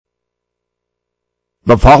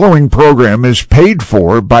The following program is paid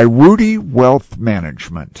for by Ruedi Wealth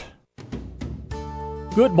Management.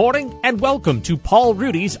 Good morning and welcome to Paul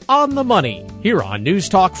Ruedi's On the Money here on News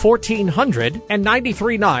Talk 1400 and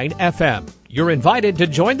 93.9 FM. You're invited to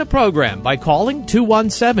join the program by calling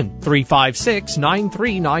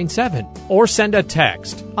 217-356-9397 or send a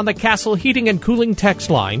text on the Castle Heating and Cooling text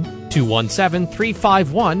line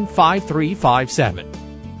 217-351-5357.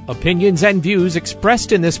 Opinions and views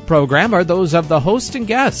expressed in this program are those of the host and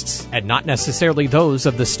guests and not necessarily those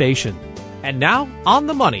of the station. And now, On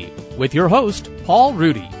the Money with your host, Paul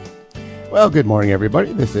Ruedi. Well, good morning,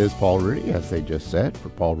 everybody. This is Paul Ruedi, as they just said, for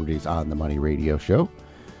Paul Ruedi's On the Money radio show.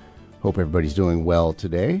 Hope everybody's doing well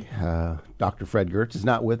today. Dr. Fred Gertz is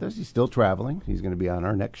not with us. He's still traveling. He's going to be on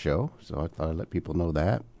our next show, so I thought I'd let people know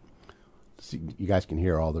that. So you guys can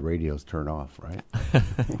hear all the radios turn off, right?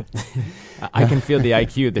 I can feel the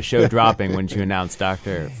IQ of the show dropping when you announce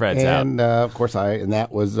Dr. Fred's out. And, of course,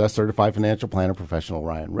 that was Certified Financial Planner Professional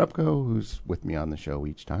Ryan Repko, who's with me on the show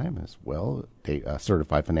each time as well.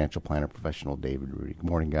 Certified Financial Planner Professional David Ruedi. Good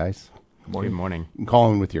morning, guys. Good morning. You can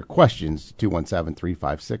call in with your questions,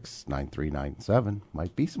 217-356-9397.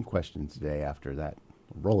 Might be some questions today after that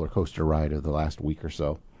roller coaster ride of the last week or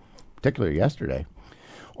so, particularly yesterday.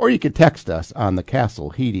 Or you could text us on the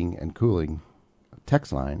Castle Heating and Cooling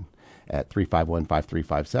text line at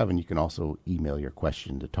 351-5357. You can also email your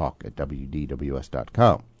question to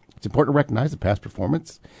talk@wdws.com. It's important to recognize that past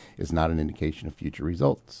performance is not an indication of future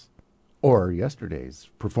results. Or yesterday's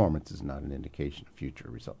performance is not an indication of future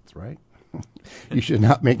results, right? You should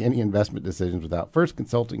not make any investment decisions without first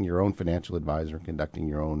consulting your own financial advisor and conducting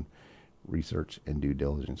your own research and due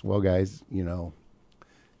diligence. Well, guys,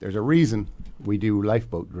 there's a reason we do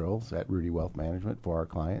lifeboat drills at Ruedi Wealth Management for our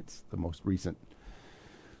clients. The most recent,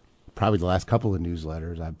 probably the last couple of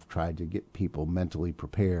newsletters, I've tried to get people mentally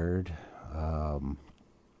prepared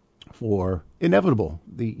for inevitable,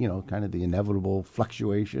 the inevitable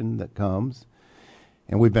fluctuation that comes.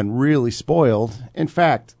 And we've been really spoiled. In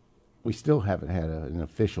fact, we still haven't had an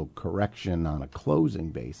official correction on a closing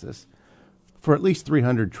basis for at least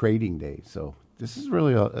 300 trading days. So this is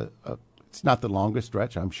really it's not the longest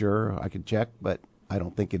stretch, I'm sure. I could check, but I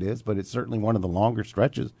don't think it is. But it's certainly one of the longer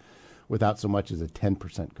stretches without so much as a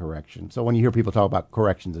 10% correction. So when you hear people talk about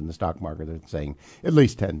corrections in the stock market, they're saying at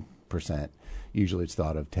least 10%. Usually it's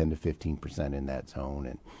thought of 10 to 15% in that zone.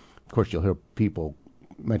 And, of course, you'll hear people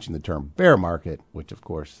mention the term bear market, which, of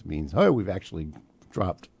course, means, we've actually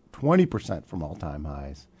dropped 20% from all-time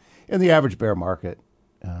highs. And the average bear market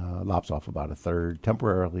lops off about a third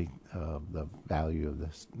temporarily of the value of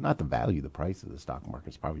this, not the value, the price of the stock market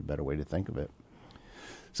is probably a better way to think of it.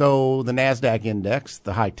 So the NASDAQ index,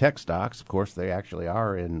 the high-tech stocks, of course, they actually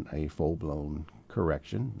are in a full-blown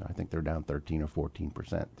correction. I think they're down 13 or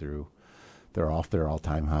 14% through. They're off their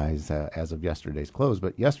all-time highs as of yesterday's close.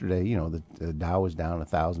 But yesterday, the Dow was down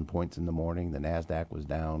 1,000 points in the morning. The NASDAQ was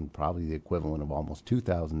down probably the equivalent of almost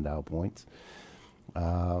 2,000 Dow points.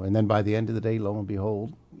 And then by the end of the day, lo and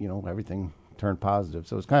behold, everything turned positive.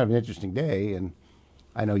 So it's kind of an interesting day. And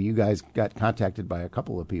I know you guys got contacted by a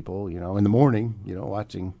couple of people, in the morning,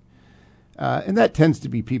 watching. And that tends to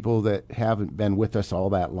be people that haven't been with us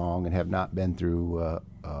all that long and have not been through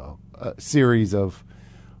a series of,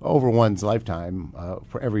 over one's lifetime,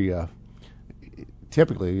 for every,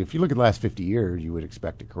 typically, if you look at the last 50 years, you would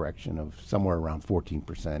expect a correction of somewhere around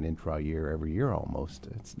 14% intra-year every year almost.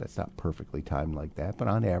 That's not perfectly timed like that, but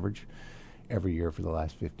on average, every year for the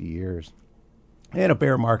last 50 years. And a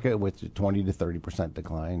bear market with a 20 to 30%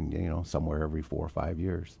 decline, somewhere every 4 or 5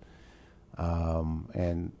 years.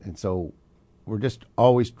 And so we're just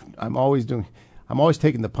always, I'm always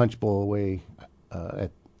taking the punch bowl away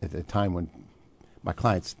at the time when my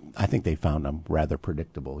clients, I think they found I'm rather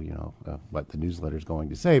predictable, what the newsletter is going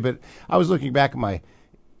to say. But I was looking back at my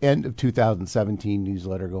end of 2017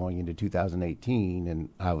 newsletter going into 2018, and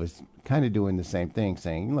I was kind of doing the same thing,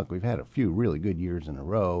 saying, look, we've had a few really good years in a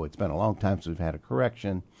row. It's been a long time since we've had a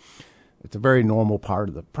correction. It's a very normal part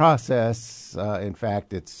of the process. In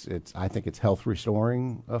fact, I think it's health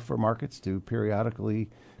restoring for markets to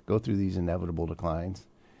periodically go through these inevitable declines.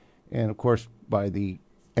 And, of course, by the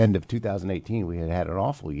end of 2018, we had an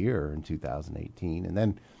awful year in 2018. And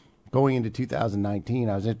then going into 2019,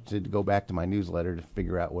 I was interested to go back to my newsletter to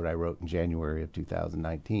figure out what I wrote in January of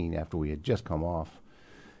 2019 after we had just come off,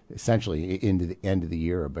 essentially into the end of the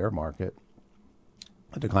year, a bear market,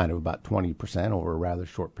 a decline of about 20% over a rather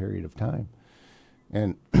short period of time.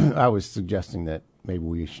 And I was suggesting that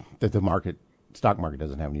maybe that the stock market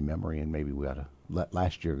doesn't have any memory, and maybe we ought to let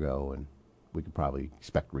last year go, and we could probably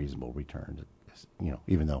expect reasonable returns,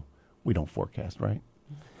 even though we don't forecast, right?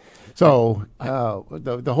 So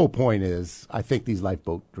the whole point is, I think these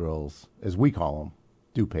lifeboat drills, as we call them,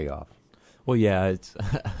 do pay off. Well, yeah, it's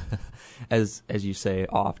as you say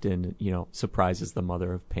often, surprise is the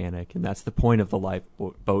mother of panic, and that's the point of the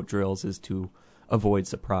lifeboat drills, is to avoid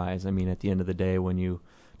surprise. I mean, at the end of the day, when you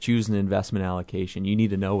choose an investment allocation, you need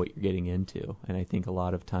to know what you're getting into, and I think a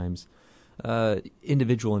lot of times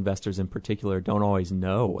individual investors in particular don't always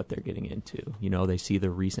know what they're getting into. They see the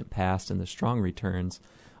recent past and the strong returns,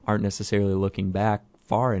 aren't necessarily looking back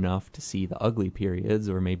far enough to see the ugly periods,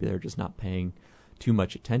 or maybe they're just not paying too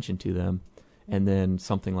much attention to them. And then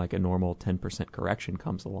something like a normal 10% correction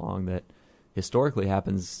comes along that historically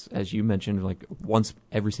happens, as you mentioned, like once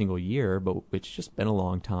every single year, but it's just been a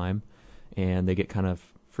long time, and they get kind of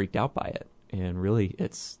freaked out by it. And really,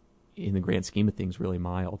 it's, in the grand scheme of things, really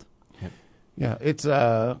mild. Yeah, it's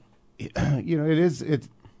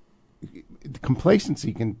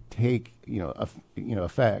complacency can take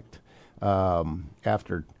effect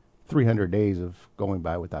after 300 days of going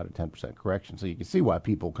by without a 10% correction. So you can see why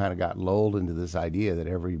people kind of got lulled into this idea that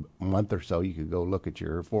every month or so you could go look at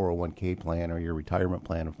your 401k plan or your retirement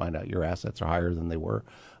plan and find out your assets are higher than they were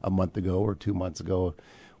a month ago or 2 months ago.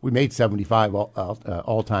 We made 75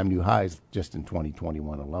 all-time new highs just in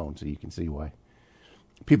 2021 alone, so you can see why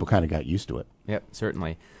people kind of got used to it. Yep,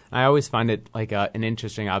 certainly. I always find it like an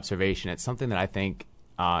interesting observation. It's something that I think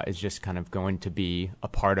is just kind of going to be a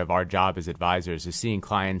part of our job as advisors, is seeing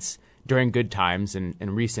clients during good times and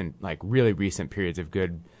recent, like really recent periods of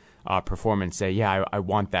good performance say, yeah, I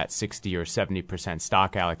want that 60 or 70%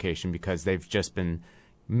 stock allocation, because they've just been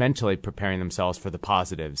mentally preparing themselves for the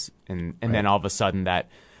positives. And right. Then all of a sudden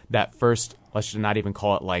that first, let's just not even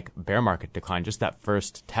call it like bear market decline, just that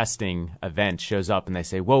first testing event shows up and they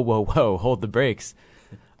say, whoa, hold the brakes.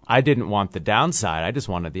 I didn't want the downside. I just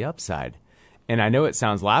wanted the upside. And I know it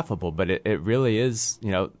sounds laughable, but it really is,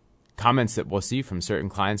 comments that we'll see from certain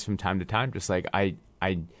clients from time to time, just like, I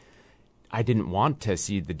didn't want to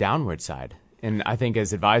see the downward side. And I think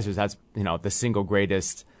as advisors, that's, the single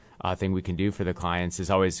greatest thing we can do for the clients is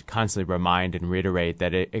always constantly remind and reiterate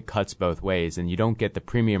that it cuts both ways. And you don't get the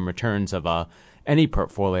premium returns of any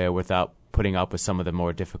portfolio without putting up with some of the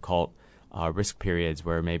more difficult risk periods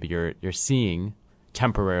where maybe you're seeing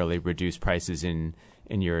temporarily reduced prices in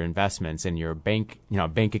your investments, in your bank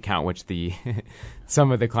account, which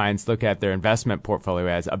some of the clients look at their investment portfolio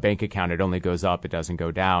as a bank account. It only goes up, it doesn't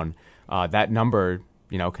go down. That number,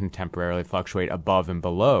 can temporarily fluctuate above and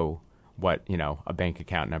below what, a bank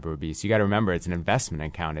account number would be. So you got to remember, it's an investment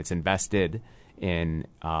account. It's invested in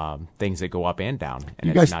things that go up and down,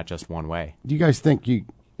 and it's not just one way. Do you guys think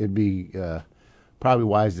it'd be probably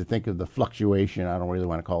wise to think of the fluctuation, I don't really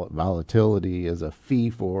want to call it volatility, as a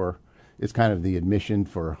fee for, it's kind of the admission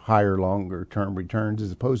for higher, longer term returns,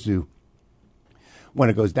 as opposed to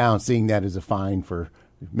when it goes down, seeing that as a fine for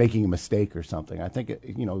making a mistake or something? I think,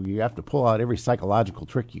 you have to pull out every psychological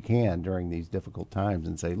trick you can during these difficult times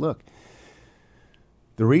and say, look,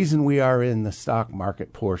 the reason we are in the stock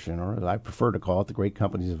market portion, or as I prefer to call it, the great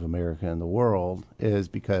companies of America and the world, is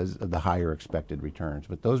because of the higher expected returns.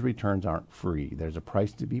 But those returns aren't free. There's a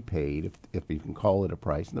price to be paid, if you can call it a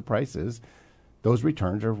price. And the price is those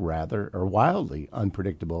returns are wildly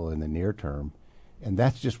unpredictable in the near term. And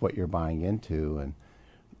that's just what you're buying into.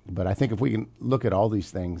 But I think if we can look at all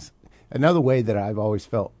these things, another way that I've always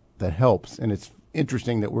felt that helps, and it's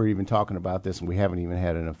interesting that we're even talking about this and we haven't even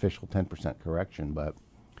had an official 10% correction, but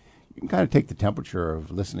you can kind of take the temperature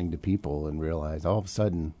of listening to people and realize all of a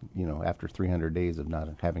sudden, after 300 days of not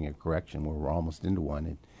having a correction, where we're almost into one,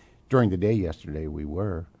 and during the day yesterday we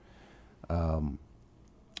were,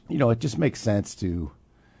 it just makes sense to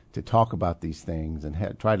talk about these things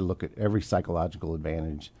and try to look at every psychological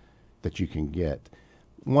advantage that you can get.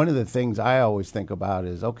 One of the things I always think about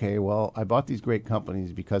is, okay, well, I bought these great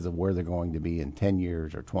companies because of where they're going to be in 10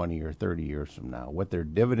 years or 20 or 30 years from now, what their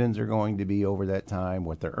dividends are going to be over that time,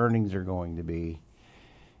 what their earnings are going to be.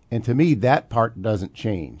 And to me, that part doesn't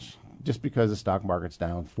change. Just because the stock market's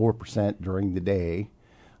down 4% during the day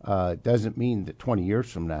doesn't mean that 20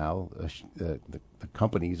 years from now, the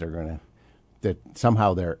companies are going to, that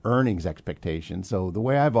somehow their earnings expectations. So the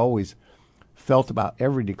way I've always felt about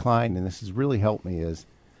every decline, and this has really helped me, is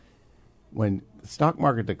when the stock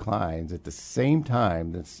market declines, at the same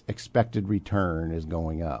time, this expected return is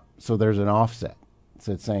going up. So there's an offset.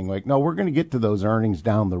 So it's saying, like, no, we're going to get to those earnings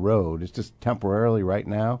down the road. It's just temporarily right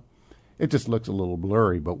now. It just looks a little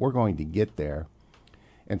blurry, but we're going to get there.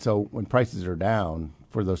 And so when prices are down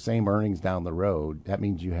for those same earnings down the road, that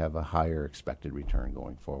means you have a higher expected return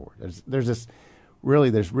going forward. There's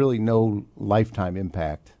really no lifetime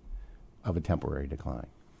impact of a temporary decline.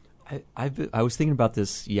 I was thinking about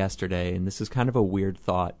this yesterday, and this is kind of a weird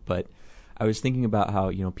thought, but I was thinking about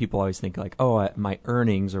how, people always think like, oh, my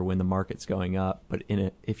earnings are when the market's going up, but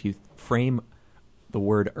if you frame the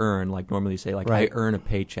word earn, like normally you say, like, right. I earn a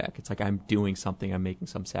paycheck. It's like I'm doing something, I'm making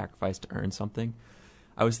some sacrifice to earn something.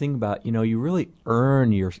 I was thinking about, you really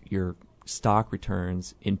earn your stock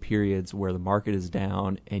returns in periods where the market is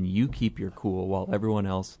down and you keep your cool while everyone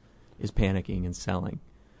else is panicking and selling.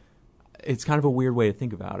 It's kind of a weird way to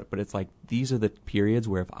think about it, but it's like these are the periods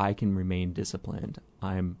where if I can remain disciplined,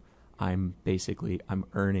 I'm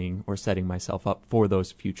earning or setting myself up for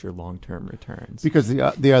those future long-term returns. Because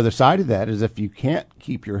the other side of that is if you can't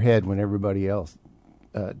keep your head when everybody else,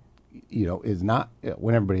 is not,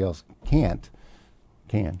 when everybody else can,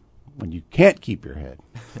 when you can't keep your head,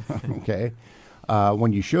 okay,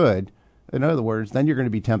 when you should, in other words, then you're going to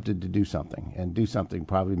be tempted to do something, and do something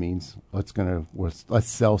probably means let's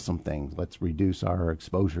sell some things, let's reduce our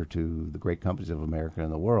exposure to the great companies of America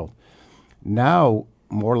and the world. Now,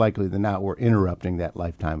 more likely than not, we're interrupting that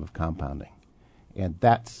lifetime of compounding. And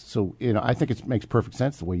that's, so, I think it makes perfect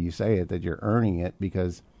sense the way you say it, that you're earning it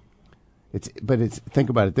because think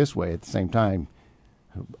about it this way, at the same time,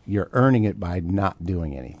 you're earning it by not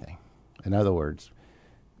doing anything. In other words,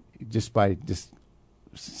 just by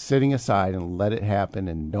sitting aside and let it happen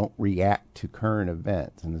and don't react to current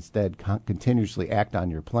events and instead continuously act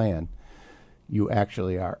on your plan, you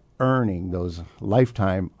actually are earning those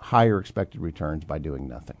lifetime higher expected returns by doing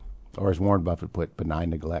nothing. Or as Warren Buffett put, benign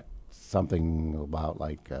neglect, something about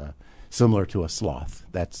like similar to a sloth.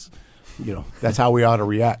 That's how we ought to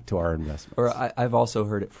react to our investments. Or I've also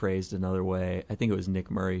heard it phrased another way. I think it was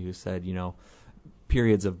Nick Murray who said,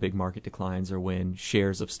 periods of big market declines are when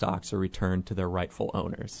shares of stocks are returned to their rightful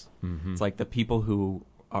owners. Mm-hmm. It's like the people who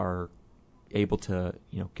are able to,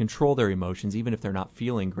 control their emotions, even if they're not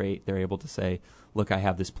feeling great, they're able to say, look, I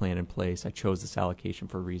have this plan in place. I chose this allocation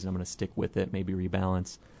for a reason. I'm going to stick with it, maybe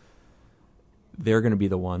rebalance. They're going to be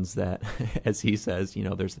the ones that, as he says,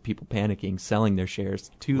 there's the people panicking, selling their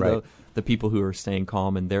shares to right. the people who are staying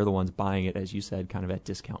calm, and they're the ones buying it, as you said, kind of at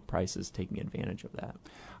discount prices, taking advantage of that.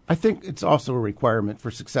 I think it's also a requirement for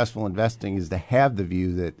successful investing is to have the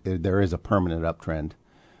view that there is a permanent uptrend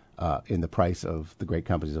in the price of the great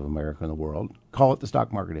companies of America and the world. Call it the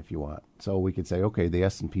stock market if you want. So we could say, okay, the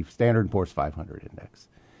S&P Standard & Poor's 500 index.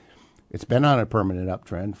 It's been on a permanent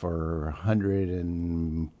uptrend for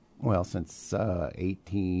since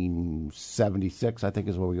 1876, I think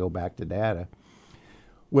is where we go back to data,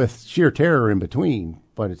 with sheer terror in between.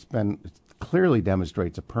 But it clearly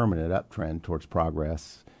demonstrates a permanent uptrend towards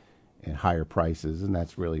progress and higher prices, and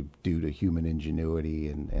that's really due to human ingenuity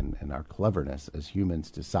and our cleverness as humans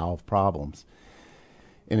to solve problems.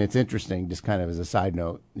 And it's interesting, just kind of as a side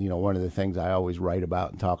note, one of the things I always write about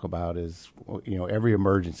and talk about is, every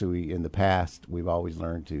emergency in the past, we've always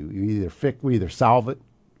learned to we either solve it,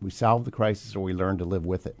 we solve the crisis, or we learn to live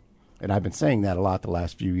with it. And I've been saying that a lot the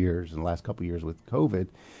last few years, and the last couple of years with COVID.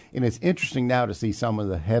 And it's interesting now to see some of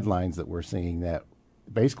the headlines that we're seeing that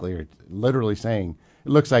basically are literally saying, it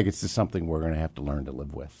looks like it's just something we're going to have to learn to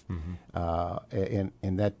live with. Mm-hmm.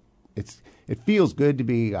 And that it feels good to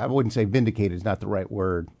be, I wouldn't say vindicated is not the right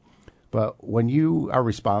word, but when you are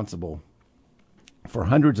responsible for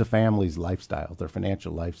hundreds of families' lifestyles, their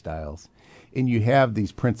financial lifestyles, and you have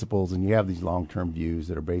these principles and you have these long-term views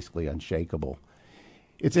that are basically unshakable,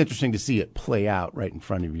 it's interesting to see it play out right in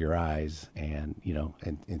front of your eyes, and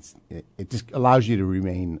it just allows you to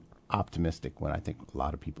remain optimistic when I think a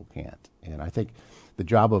lot of people can't. And I think the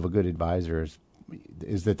job of a good advisor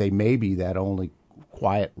is that they may be that only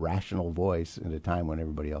quiet, rational voice at a time when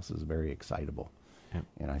everybody else is very excitable. Yep.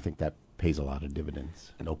 And I think that pays a lot of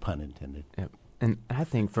dividends, no pun intended. Yep. And I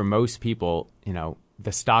think for most people,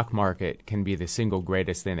 the stock market can be the single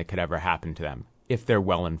greatest thing that could ever happen to them if they're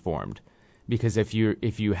well informed. Because if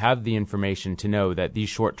you have the information to know that these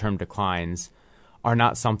short-term declines are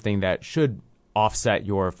not something that should offset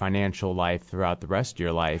your financial life throughout the rest of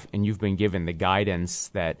your life, and you've been given the guidance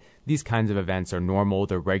that these kinds of events are normal,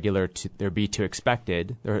 they're regular, they're to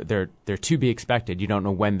expected, they're to be expected. You don't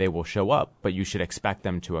know when they will show up, but you should expect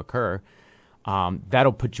them to occur.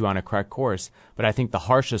 That'll put you on a correct course. But I think the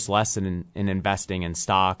harshest lesson in investing in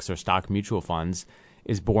stocks or stock mutual funds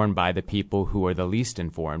is borne by the people who are the least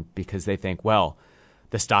informed, because they think, well,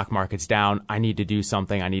 the stock market's down, I need to do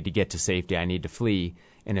something, I need to get to safety, I need to flee.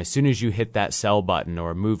 And as soon as you hit that sell button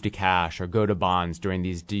or move to cash or go to bonds during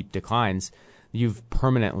these deep declines, you've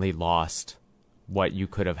permanently lost what you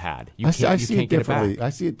could have had. I see it differently. I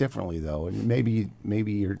see it differently, though, and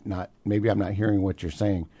maybe you're not. Maybe I'm not hearing what you're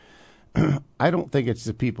saying. I don't think it's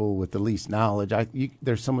the people with the least knowledge.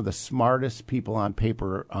 There's some of the smartest people on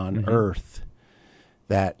paper on earth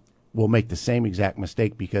that will make the same exact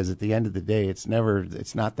mistake, because at the end of the day, it's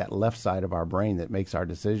not that left side of our brain that makes our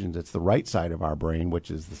decisions. It's the right side of our brain,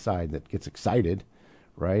 which is the side that gets excited,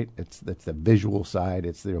 right? It's the visual side.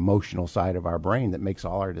 It's the emotional side of our brain that makes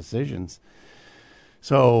all our decisions.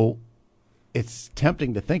 So it's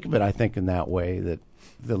tempting to think of it, I think, in that way, that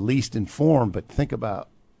the least informed, but think about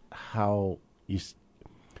how you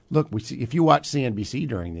look. If you watch CNBC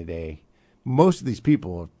during the day, most of these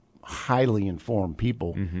people are highly informed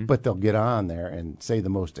people, but they'll get on there and say the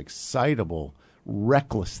most excitable,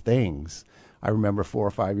 reckless things. I remember 4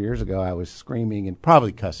 or 5 years ago, I was screaming and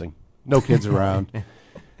probably cussing, no kids around,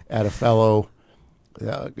 at a fellow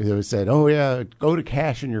who said, "Oh yeah, go to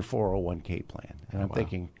cash in your 401k plan." And I'm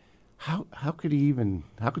thinking, how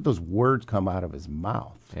could those words come out of his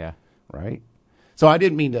mouth? Yeah. Right? So I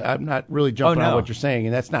didn't mean to, I'm not really jumping on what you're saying,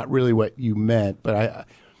 and that's not really what you meant, but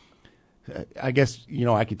I guess,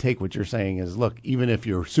 I could take what you're saying as, look, even if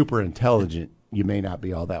you're super intelligent, you may not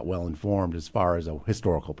be all that well informed as far as a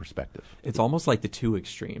historical perspective. It's almost like the two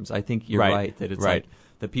extremes. I think you're right that it's like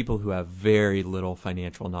the people who have very little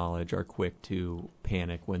financial knowledge are quick to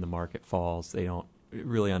panic when the market falls. They don't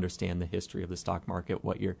really understand the history of the stock market,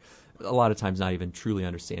 what you're a lot of times not even truly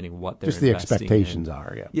understanding what they're just the investing expectations in.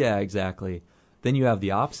 are. Yeah, exactly. Then you have the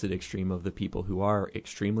opposite extreme of the people who are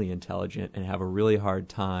extremely intelligent and have a really hard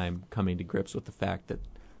time coming to grips with the fact that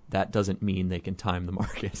that doesn't mean they can time the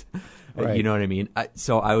market. Right. You know what I mean?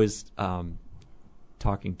 So I was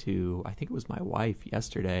talking to, I think it was my wife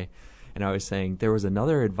yesterday, and I was saying there was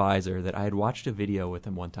another advisor that I had watched a video with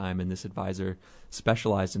him one time, and this advisor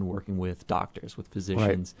specialized in working with doctors, with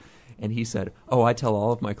physicians. Right. And he said, I tell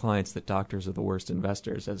all of my clients that doctors are the worst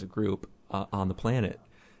investors as a group on the planet.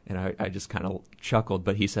 And I just kind of chuckled,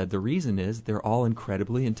 but he said the reason is they're all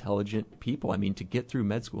incredibly intelligent people. I mean, to get through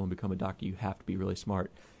med school and become a doctor, you have to be really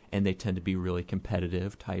smart, and they tend to be really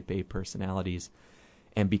competitive, type A personalities.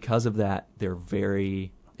 And because of that,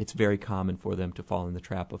 it's very common for them to fall in the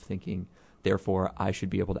trap of thinking, therefore, I should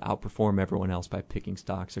be able to outperform everyone else by picking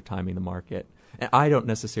stocks or timing the market. And I don't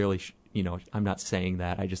necessarily, I'm not saying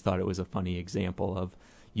that. I just thought it was a funny example of,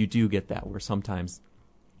 you do get that where sometimes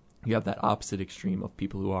you have that opposite extreme of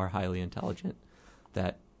people who are highly intelligent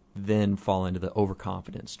that then fall into the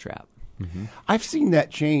overconfidence trap. Mm-hmm. I've seen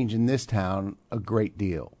that change in this town a great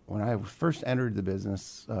deal. When I first entered the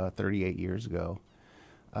business 38 years ago,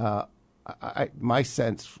 my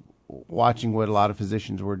sense, watching what a lot of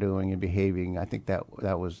physicians were doing and behaving, I think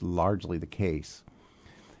that was largely the case.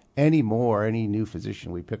 Any new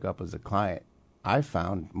physician we pick up as a client, I've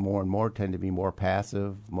found more and more tend to be more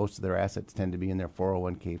passive. Most of their assets tend to be in their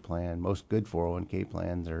 401k plan. Most good 401k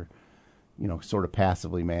plans are, sort of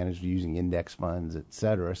passively managed using index funds, et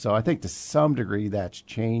cetera. So I think to some degree that's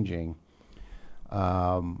changing.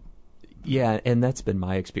 Yeah, and that's been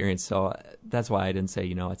my experience. So that's why I didn't say,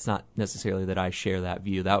 it's not necessarily that I share that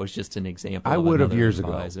view. That was just an example. I would have years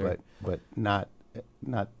advisor. ago, but not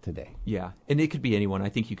today. Yeah, and it could be anyone. I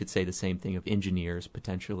think you could say the same thing of engineers,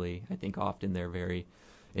 potentially. I think often they're very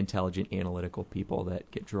intelligent, analytical people that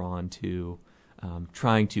get drawn to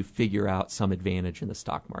trying to figure out some advantage in the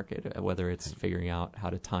stock market, whether it's figuring out how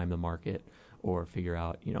to time the market or figure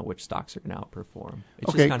out, which stocks are going to outperform.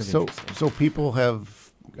 It's just kind of interesting. So people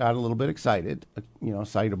have got a little bit excited,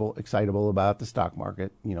 excitable about the stock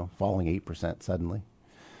market, falling 8% suddenly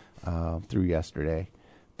through yesterday.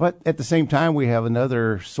 But at the same time, we have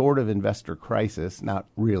another sort of investor crisis. Not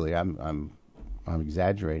really. I'm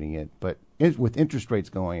exaggerating it, but with interest rates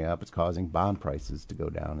going up, it's causing bond prices to go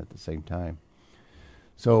down at the same time.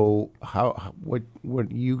 So, what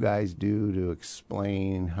do you guys do to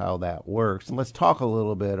explain how that works? And let's talk a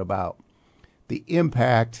little bit about the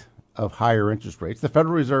impact of higher interest rates. The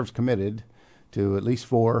Federal Reserve's committed to at least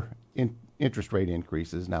 4 interest rate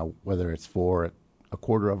increases. Now, whether it's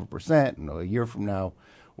 0.25% and a year from now,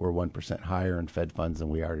 we're 1% higher in Fed funds than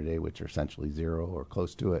we are today, which are essentially zero or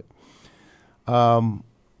close to it.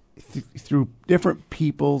 Through different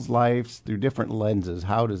people's lives, through different lenses,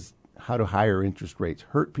 how do higher interest rates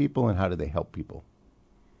hurt people, and how do they help people?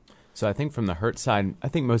 So I think from the hurt side, I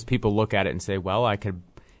think most people look at it and say, well,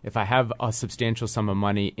 if I have a substantial sum of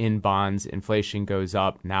money in bonds, inflation goes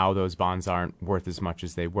up, now those bonds aren't worth as much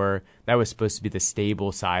as they were. That was supposed to be the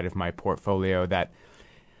stable side of my portfolio that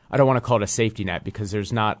I don't want to call it a safety net, because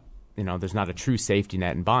there's not a true safety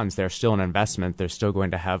net in bonds. They're still an investment. They're still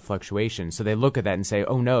going to have fluctuations. So they look at that and say,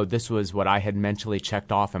 oh no, this was what I had mentally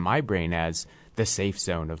checked off in my brain as the safe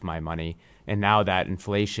zone of my money. And now that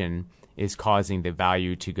inflation is causing the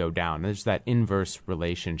value to go down. There's that inverse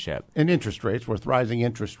relationship. And interest rates, with rising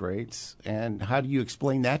interest rates. And how do you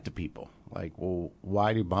explain that to people? Like, well,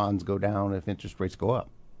 why do bonds go down if interest rates go up?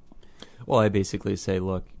 Well, I basically say,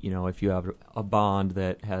 look, if you have a bond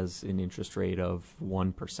that has an interest rate of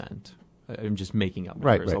 1%, I'm just making up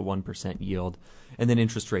numbers, right. A 1% yield, and then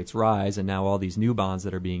interest rates rise, and now all these new bonds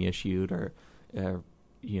that are being issued are,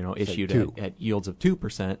 issued at yields of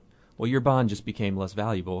 2%. Well, your bond just became less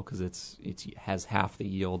valuable because it has half the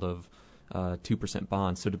yield of 2%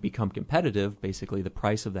 bonds. So to become competitive, basically the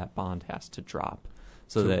price of that bond has to drop.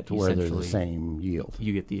 So that to where they're the same yield.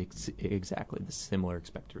 You get exactly the similar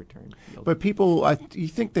expected return yield. But people, you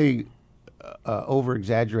think they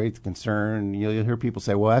over-exaggerate the concern. You'll hear people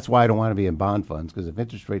say, well, that's why I don't want to be in bond funds, because if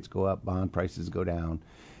interest rates go up, bond prices go down.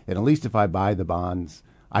 And at least if I buy the bonds,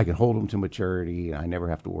 I can hold them to maturity, and I never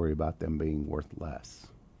have to worry about them being worth less.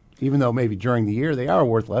 Even though maybe during the year they are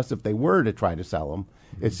worth less if they were to try to sell them.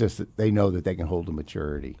 It's just that they know that they can hold to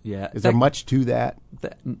maturity. Yeah. Is there much to that?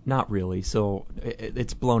 Not really. So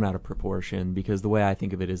it's blown out of proportion, because the way I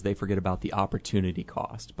think of it is they forget about the opportunity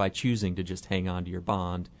cost. By choosing to just hang on to your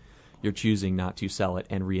bond, you're choosing not to sell it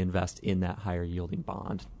and reinvest in that higher yielding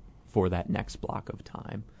bond for that next block of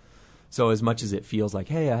time. So as much as it feels like,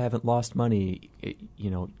 hey, I haven't lost money,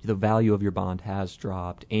 the value of your bond has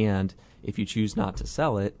dropped. And if you choose not to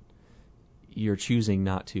sell it, you're choosing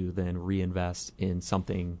not to then reinvest in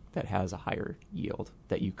something that has a higher yield.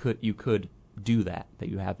 That you could do that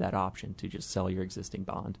you have that option to just sell your existing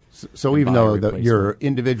bond. So even though your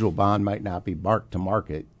individual bond might not be marked to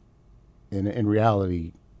market, in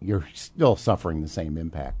reality, you're still suffering the same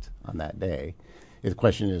impact on that day. The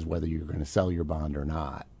question is whether you're going to sell your bond or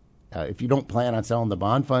not. If you don't plan on selling the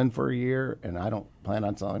bond fund for a year, and I don't plan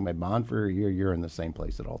on selling my bond for a year, you're in the same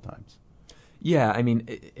place at all times. Yeah, I mean,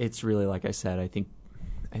 it's really, like I said, I think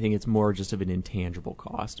it's more just of an intangible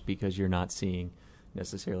cost, because you're not seeing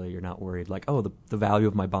necessarily, you're not worried like, oh, the value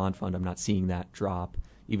of my bond fund, I'm not seeing that drop,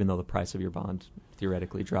 even though the price of your bond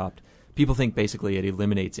theoretically dropped. People think basically it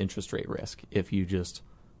eliminates interest rate risk if you just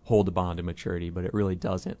hold the bond to maturity, but it really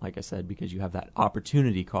doesn't, like I said, because you have that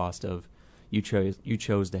opportunity cost of you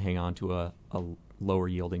chose to hang on to a lower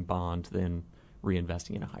yielding bond than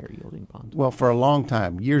reinvesting in a higher yielding bond. Well, for a long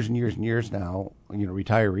time, years and years and years now,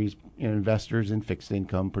 retirees, investors in fixed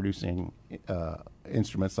income producing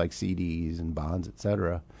instruments like CDs and bonds, et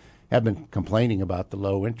cetera, have been complaining about the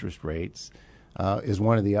low interest rates. Is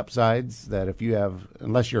one of the upsides that if you have,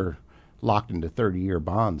 unless you're locked into 30-year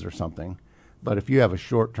bonds or something, but if you have a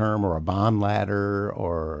short-term or a bond ladder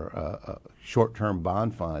or short-term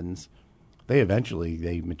bond funds, they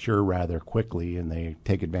mature rather quickly, and they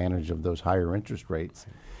take advantage of those higher interest rates.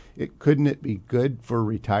 Couldn't it be good for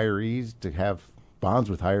retirees to have bonds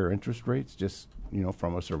with higher interest rates, just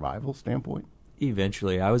from a survival standpoint?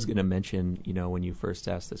 Eventually, I was going to mention, when you first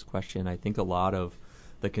asked this question, I think a lot of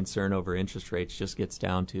the concern over interest rates just gets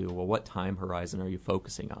down to, well, what time horizon are you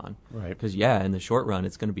focusing on? Right. Because in the short run,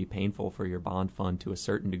 it's going to be painful for your bond fund to a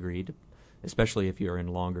certain degree, especially if you're in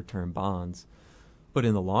longer term bonds. But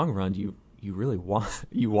in the long run, you really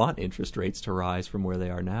want interest rates to rise from where they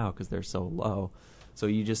are now, because they're so low. So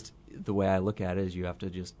the way I look at it is you have to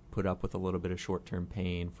just put up with a little bit of short-term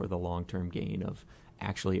pain for the long-term gain of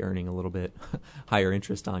actually earning a little bit higher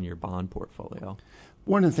interest on your bond portfolio.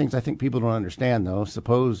 One of the things I think people don't understand, though,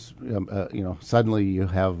 suppose suddenly you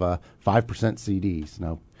have 5% CDs.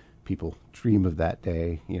 Now, people dream of that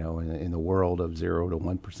day, in the world of 0 to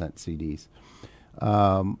 1%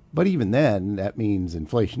 CDs. But even then, that means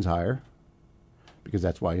inflation's higher, because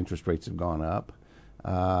that's why interest rates have gone up.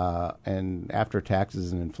 And after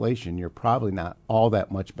taxes and inflation, you're probably not all that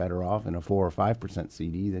much better off in a 4 or 5%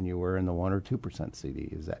 CD than you were in the 1 or 2% CD.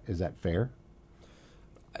 Is that fair?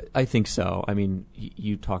 I think so. I mean,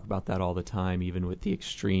 you talk about that all the time, even with the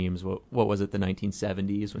extremes. What was it, the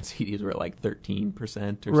 1970s, when CDs were like 13% or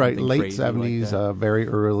something? Right, late crazy 70s, like very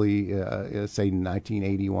early, say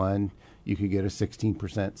 1981. You could get a 16%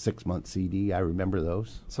 6-month CD. I remember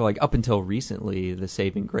those. So like up until recently, the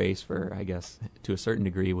saving grace for, I guess, to a certain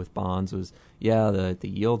degree with bonds was, the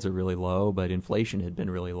yields are really low, but inflation had been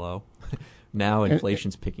really low. Now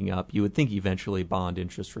inflation's picking up. You would think eventually bond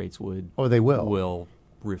interest rates would. Oh, they will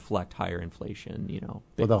reflect higher inflation,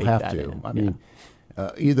 Well, they'll have to. I mean,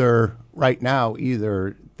 either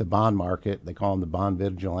the bond market, they call them the bond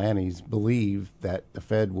vigilantes, believe that the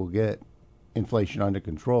Fed will get inflation under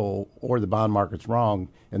control, or the bond market's wrong,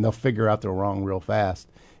 and they'll figure out they're wrong real fast,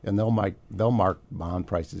 and they'll mark bond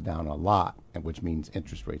prices down a lot, which means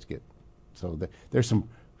interest rates get. So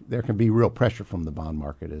there can be real pressure from the bond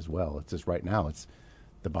market as well. It's just right now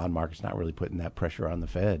the bond market's not really putting that pressure on the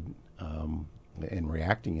Fed and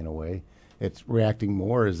reacting in a way. It's reacting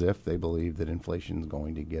more as if they believe that inflation is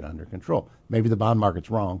going to get under control. Maybe the bond market's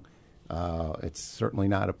wrong. It's certainly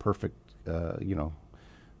not a perfect,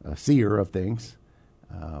 seer of things.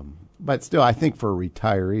 But still, I think for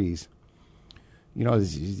retirees,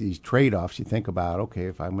 these trade-offs you think about, okay,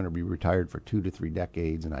 if I'm going to be retired for 2 to 3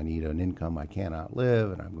 decades and I need an income I can't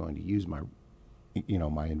outlive, and I'm going to use my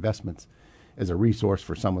investments as a resource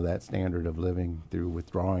for some of that standard of living through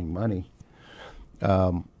withdrawing money.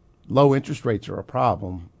 Low interest rates are a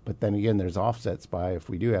problem, but then again, there's offsets by if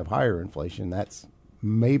we do have higher inflation, that's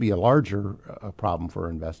maybe a larger problem for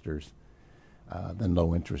investors than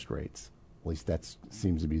low interest rates. At least that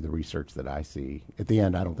seems to be the research that I see. At the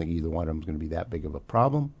end, I don't think either one of them is going to be that big of a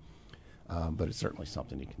problem, but it's certainly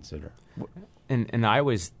something to consider. And I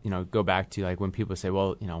always, go back to like when people say,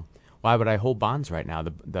 well, why would I hold bonds right now?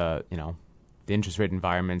 The interest rate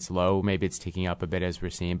environment's low. Maybe it's ticking up a bit as we're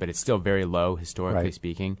seeing, but it's still very low historically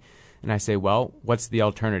speaking. And I say, well, what's the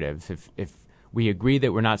alternative? If we agree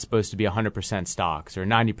that we're not supposed to be 100% stocks or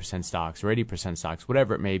 90% stocks or 80% stocks,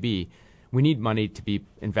 whatever it may be, we need money to be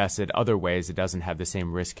invested other ways that doesn't have the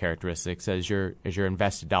same risk characteristics as your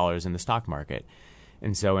invested dollars in the stock market.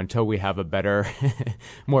 And so until we have a better,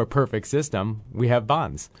 more perfect system, we have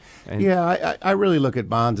bonds. And I really look at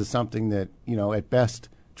bonds as something that, at best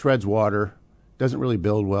treads water, doesn't really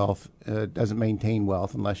build wealth, doesn't maintain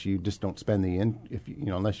wealth unless you just don't spend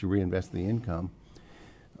unless you reinvest the income.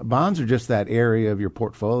 Bonds are just that area of your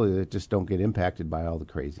portfolio that just don't get impacted by all the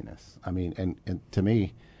craziness. I mean, and to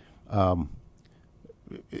me,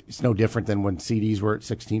 it's no different than when CDs were at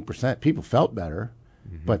 16%. People felt better,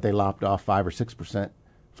 but they lopped off 5 or 6%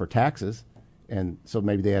 for taxes, and so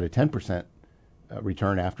maybe they had a 10%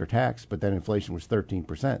 return after tax. But then inflation was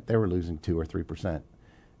 13%. They were losing 2 or 3%.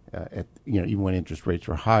 Even when interest rates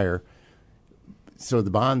were higher. So the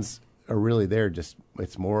bonds are really there.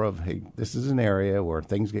 It's more of, hey, this is an area where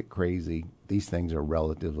things get crazy. These things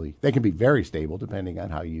are they can be very stable depending on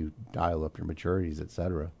how you dial up your maturities, et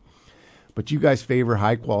cetera. But you guys favor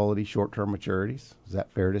high-quality, short-term maturities. Is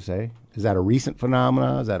that fair to say? Is that a recent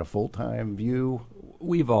phenomenon? Is that a full-time view?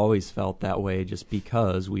 We've always felt that way just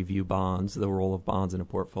because we view the role of bonds in a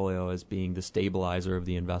portfolio as being the stabilizer of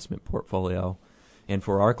the investment portfolio. And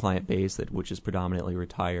for our client base, which is predominantly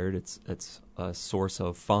retired, it's a source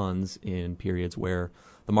of funds in periods where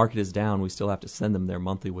the market is down. We still have to send them their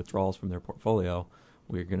monthly withdrawals from their portfolio.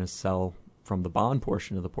 We're going to sell from the bond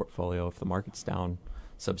portion of the portfolio if the market's down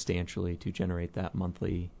substantially to generate that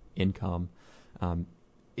monthly income.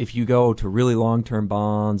 If you go to really long-term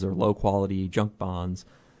bonds or low-quality junk bonds,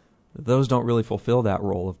 those don't really fulfill that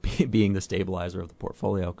role of being the stabilizer of the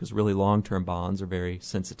portfolio, because really long-term bonds are very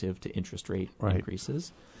sensitive to interest rate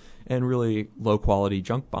increases, and really low-quality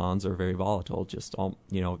junk bonds are very volatile.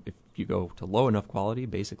 If you go to low enough quality,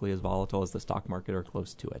 basically as volatile as the stock market or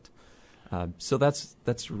close to it. So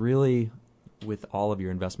that's really, with all of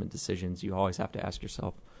your investment decisions, you always have to ask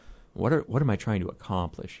yourself, what am I trying to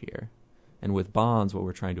accomplish here? And with bonds, what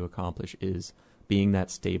we're trying to accomplish is being that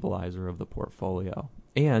stabilizer of the portfolio.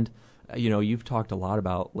 And, you've talked a lot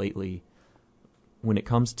about lately, when it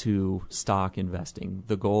comes to stock investing,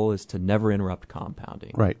 the goal is to never interrupt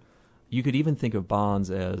compounding. Right. You could even think of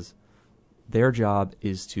bonds as their job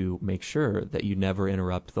is to make sure that you never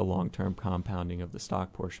interrupt the long-term compounding of the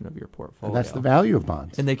stock portion of your portfolio. And that's the value of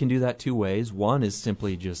bonds. And they can do that 2 ways. One is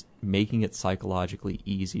simply just making it psychologically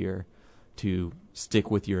easier to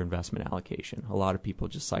stick with your investment allocation. A lot of people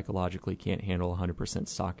just psychologically can't handle 100%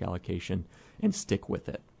 stock allocation and stick with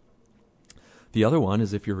it. The other one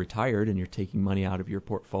is if you're retired and you're taking money out of your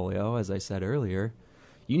portfolio, as I said earlier,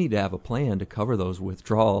 you need to have a plan to cover those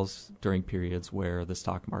withdrawals during periods where the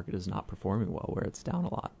stock market is not performing well, where it's down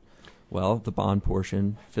a lot. Well, the bond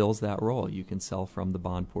portion fills that role. You can sell from the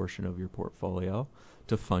bond portion of your portfolio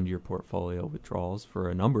to fund your portfolio withdrawals for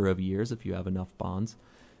a number of years if you have enough bonds,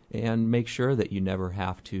 and make sure that you never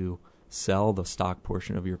have to sell the stock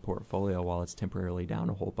portion of your portfolio while it's temporarily down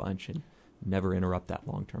a whole bunch, and never interrupt that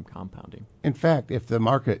long-term compounding. In fact, if the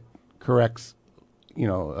market corrects,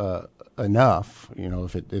 enough,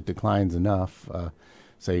 if it declines enough,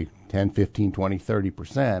 say 10, 15, 20,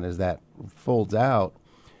 30%, as that folds out,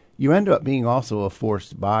 you end up being also a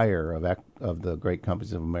forced buyer of the great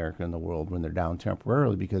companies of America and the world when they're down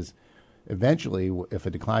temporarily, because eventually, if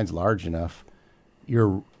it declines large enough,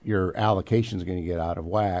 your allocation is going to get out of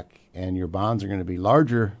whack, and your bonds are going to be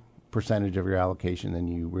larger percentage of your allocation than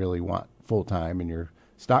you really want full time, and your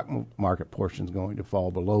stock market portion is going to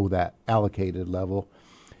fall below that allocated level.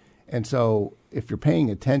 And so if you're paying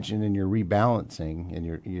attention and you're rebalancing and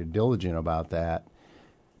you're diligent about that,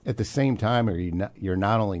 at the same time, you're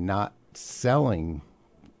not only not selling,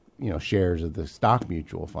 shares of the stock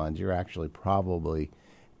mutual funds, you're actually probably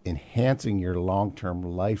enhancing your long-term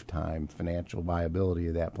lifetime financial viability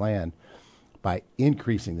of that plan by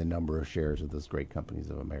increasing the number of shares of those great companies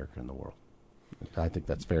of America in the world. I think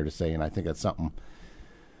that's fair to say, and I think that's something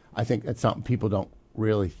people don't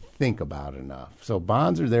really think about enough. So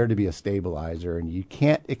bonds are there to be a stabilizer, and you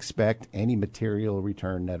can't expect any material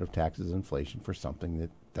return net of taxes and inflation for something that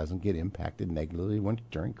doesn't get impacted negatively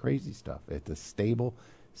during crazy stuff. It's a stable,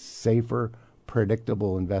 safer,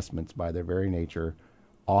 predictable investments by their very nature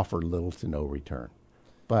offer little to no return.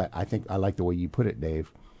 But I think I like the way you put it,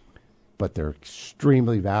 Dave, but they're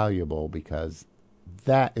extremely valuable because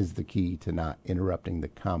that is the key to not interrupting the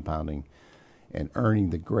compounding and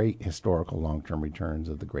earning the great historical long-term returns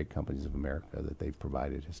of the great companies of America that they've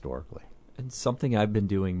provided historically. And something I've been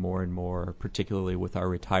doing more and more, particularly with our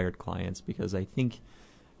retired clients, because I think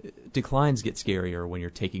declines get scarier when you're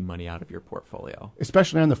taking money out of your portfolio.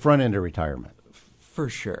 Especially on the front end of retirement. For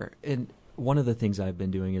sure. And one of the things I've been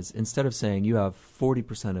doing is instead of saying you have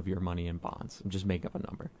 40% of your money in bonds, I'm just making up a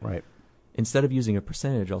number. Right. Instead of using a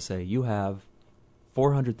percentage, I'll say you have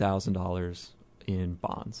 $400,000 in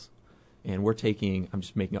bonds. And we're taking, I'm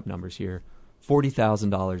just making up numbers here,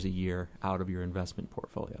 $40,000 a year out of your investment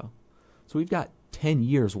portfolio. So we've got 10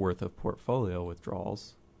 years worth of portfolio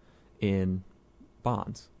withdrawals in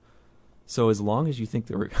bonds. So as long as you think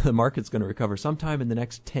the market's going to recover sometime in the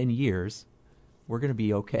next 10 years, we're going to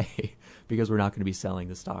be okay because we're not going to be selling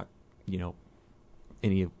the stock,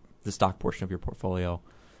 any of the stock portion of your portfolio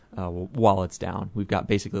while it's down. We've got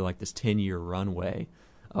basically like this 10-year runway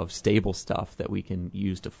of stable stuff that we can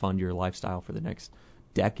use to fund your lifestyle for the next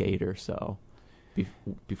decade or so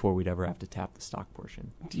before we'd ever have to tap the stock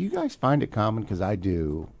portion. Do you guys find it common? Because I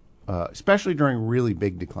do, especially during really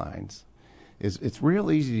big declines. It's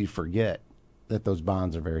real easy to forget that those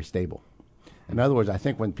bonds are very stable. In other words, I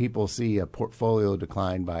think when people see a portfolio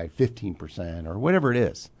decline by 15% or whatever it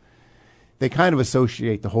is, they kind of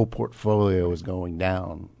associate the whole portfolio as going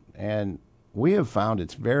down. And we have found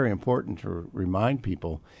it's very important to remind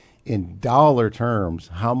people in dollar terms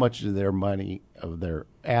how much of their money, of their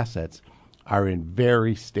assets, are in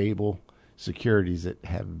very stable securities that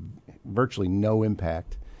have virtually no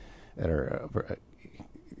impact that are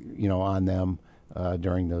on them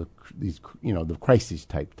during the crisis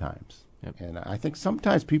type times. Yep. And I think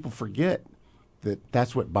sometimes people forget that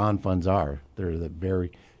that's what bond funds are. They're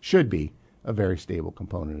should be a very stable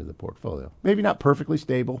component of the portfolio. Maybe not perfectly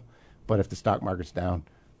stable, but if the stock market's down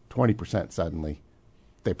 20% suddenly,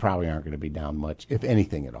 they probably aren't going to be down much, if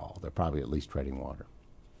anything at all. They're probably at least treading water.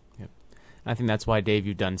 Yep. I think that's why, Dave,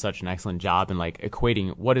 you've done such an excellent job in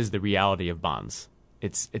equating what is the reality of bonds.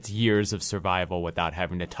 It's years of survival without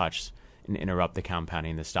having to touch and interrupt the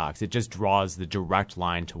compounding in the stocks. It just draws the direct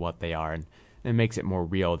line to what they are, and it makes it more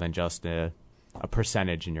real than just a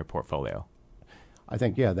percentage in your portfolio. I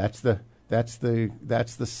think, yeah, that's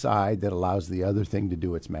the side that allows the other thing to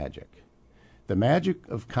do its magic. The magic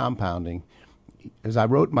of compounding, as I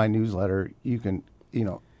wrote in my newsletter, you can,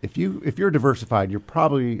 if you're diversified, you're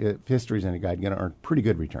probably, if history's any guide, going to earn pretty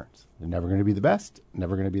good returns. They're never going to be the best,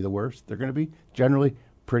 never going to be the worst. They're going to be generally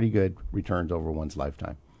pretty good returns over one's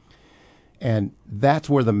lifetime. And that's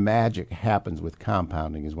where the magic happens with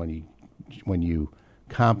compounding, is when you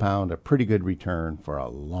compound a pretty good return for a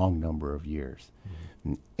long number of years. Mm-hmm.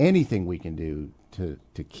 And anything we can do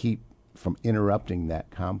to keep from interrupting that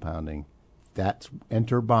compounding, that's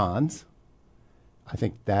enter bonds. I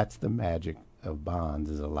think that's the magic of bonds,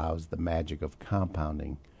 is it allows the magic of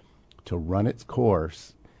compounding to run its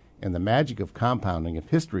course. And the magic of compounding, if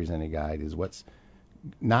history is any guide, is what's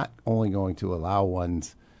not only going to allow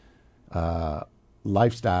one's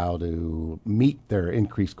lifestyle to meet their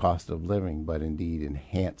increased cost of living, but indeed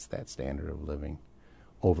enhance that standard of living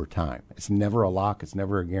over time. It's never a lock, it's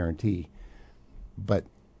never a guarantee, but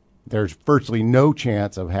there's virtually no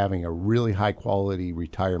chance of having a really high quality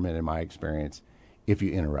retirement, in my experience, if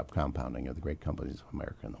you interrupt compounding of the great companies of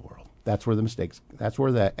America and the world. That's where that's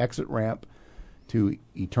where the exit ramp to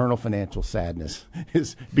eternal financial sadness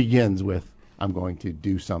begins with, I'm going to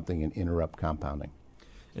do something and interrupt compounding.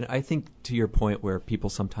 And I think to your point where people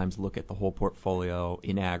sometimes look at the whole portfolio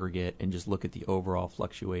in aggregate and just look at the overall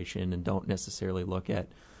fluctuation and don't necessarily look at,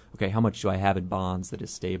 okay, how much do I have in bonds that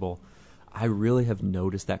is stable? I really have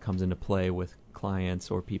noticed that comes into play with clients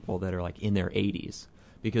or people that are in their 80s,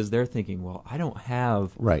 because they're thinking, well, I don't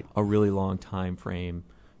have a really long time frame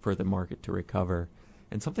for the market to recover.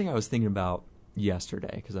 And something I was thinking about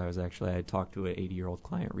yesterday, because I had talked to an 80-year-old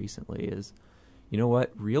client recently, is, you know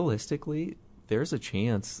what, realistically, there's a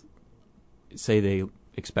chance, say they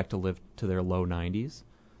expect to live to their low 90s,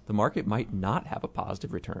 the market might not have a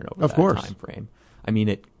positive return over Of that course. time frame. I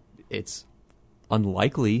mean, it's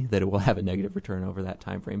unlikely that it will have a negative return over that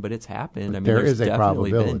time frame, but it's happened. But I mean, there there's is a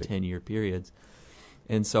definitely been probability. 10-year periods.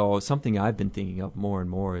 And so something I've been thinking of more and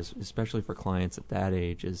more is, especially for clients at that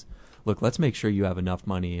age, is, look, let's make sure you have enough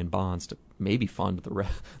money in bonds to maybe fund the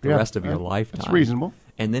rest of your lifetime. That's reasonable.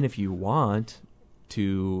 And then if you want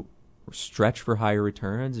to stretch for higher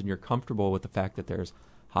returns and you're comfortable with the fact that there's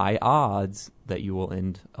high odds that you will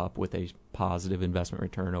end up with a positive investment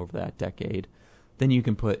return over that decade, then you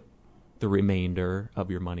can put the remainder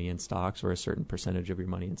of your money in stocks or a certain percentage of your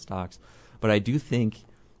money in stocks. But I do think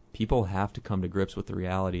people have to come to grips with the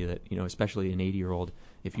reality that, especially an 80-year-old,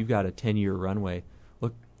 if you've got a 10-year runway,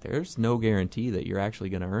 look, there's no guarantee that you're actually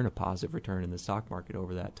going to earn a positive return in the stock market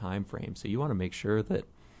over that time frame. So you want to make sure that,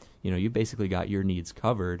 you basically got your needs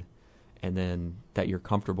covered, and then that you're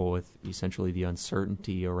comfortable with essentially the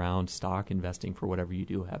uncertainty around stock investing for whatever you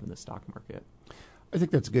do have in the stock market. I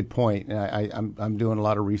think that's a good point. And I'm doing a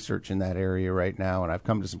lot of research in that area right now, and I've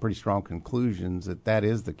come to some pretty strong conclusions that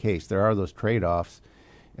is the case. There are those trade-offs,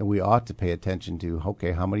 and we ought to pay attention to,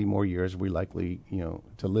 okay, how many more years are we likely,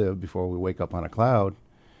 to live before we wake up on a cloud,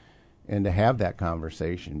 and to have that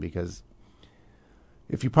conversation. Because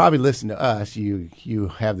if you probably listen to us,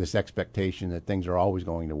 you have this expectation that things are always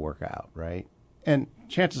going to work out, right? And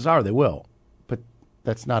chances are they will, but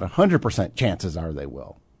that's not 100% chances are they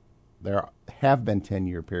will. There have been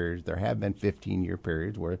 10-year periods, there have been 15-year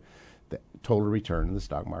periods where the total return in the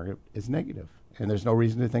stock market is negative. And there's no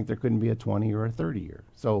reason to think there couldn't be a 20 or a 30-year.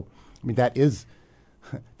 So, I mean, that is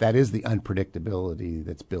the unpredictability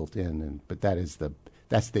that's built in, but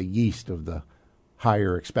that's the yeast of the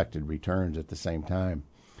higher expected returns at the same time.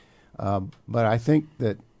 But I think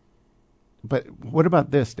but what about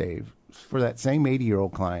this, Dave? For that same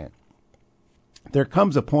 80-year-old client, there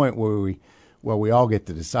comes a point where we all get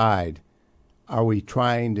to decide, are we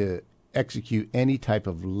trying to execute any type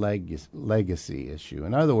of legacy issue?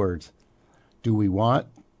 In other words, do we want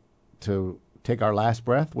to take our last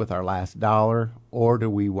breath with our last dollar, or do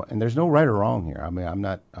we want, and there's no right or wrong here. I mean, I'm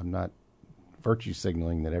not virtue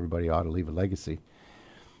signaling that everybody ought to leave a legacy.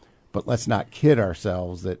 But let's not kid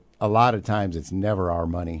ourselves that a lot of times it's never our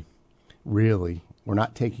money. Really, we're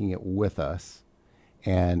not taking it with us.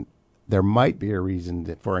 And there might be a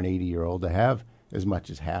reason for an 80-year-old to have as much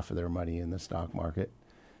as half of their money in the stock market.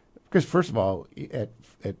 Because first of all, at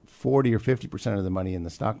 40 or 50% of the money in the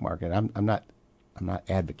stock market, I'm not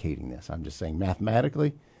advocating this. I'm just saying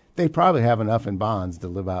mathematically, they probably have enough in bonds to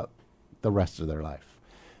live out the rest of their life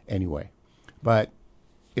anyway. But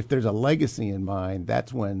if there's a legacy in mind,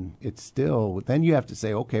 that's when it's still, then you have to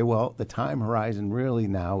say, okay, well, the time horizon really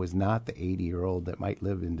now is not the 80-year-old that might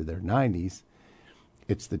live into their 90s.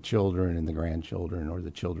 It's the children and the grandchildren, or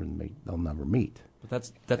the children they'll never meet. But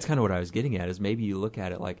that's kind of what I was getting at, is maybe you look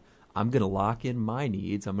at it like, I'm going to lock in my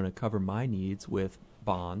needs. I'm going to cover my needs with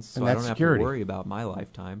bonds, so I don't have to worry about my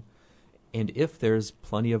lifetime. And if there's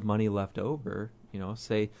plenty of money left over,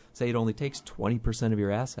 say it only takes 20% of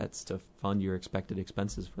your assets to fund your expected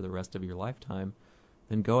expenses for the rest of your lifetime,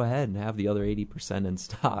 then go ahead and have the other 80% in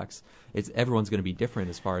stocks. Everyone's going to be different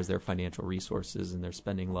as far as their financial resources and their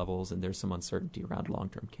spending levels, and there's some uncertainty around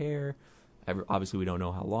long-term care. Obviously, we don't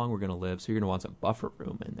know how long we're going to live, so you're going to want some buffer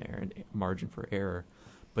room in there and margin for error.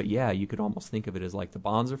 But yeah, you could almost think of it as like the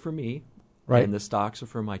bonds are for me, right, and the stocks are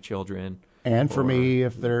for my children. And for me,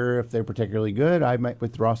 if they're particularly good, I might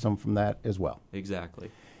withdraw some from that as well. Exactly.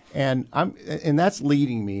 And that's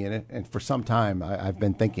leading me, and for some time I've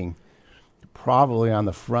been thinking, probably on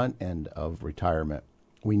the front end of retirement,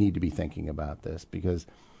 we need to be thinking about this. Because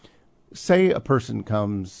say a person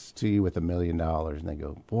comes to you with $1 million and they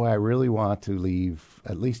go, boy, I really want to leave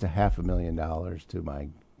at least $500,000 to my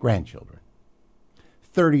grandchildren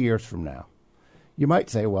 30 years from now. You might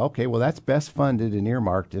say, well, okay, that's best funded and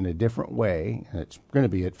earmarked in a different way. And it's going to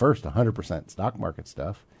be at first 100% stock market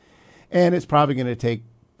stuff. And it's probably going to take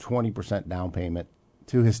 20% down payment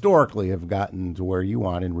to historically have gotten to where you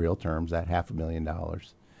want in real terms, that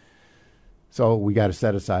 $500,000. So we got to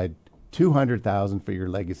set aside $200,000 for your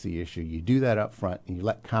legacy issue. You do that up front, and you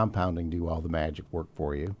let compounding do all the magic work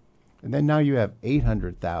for you. And then now you have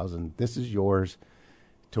 $800,000. This is yours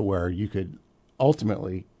to where you could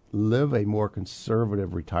ultimately live a more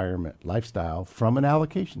conservative retirement lifestyle from an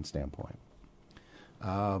allocation standpoint.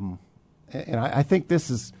 And I think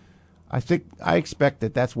I expect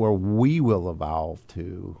that that's where we will evolve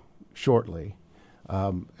to shortly.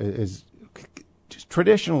 Is just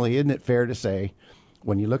traditionally, isn't it fair to say,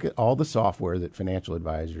 when you look at all the software that financial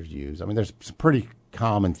advisors use, I mean, there's some pretty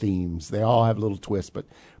common themes. They all have little twists, but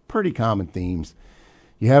pretty common themes.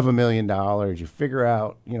 you have $1 million, you figure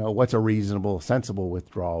out, what's a reasonable, sensible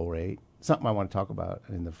withdrawal rate, something I want to talk about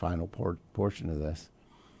in the final portion of this.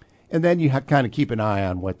 And then you kind of keep an eye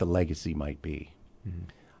on what the legacy might be. Mm-hmm.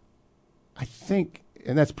 I think,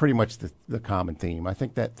 and that's pretty much the common theme. I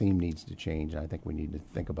think that theme needs to change, and I think we need to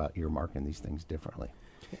think about earmarking these things differently.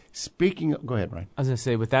 Go ahead, Ryan. I was going to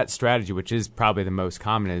say, with that strategy, which is probably the most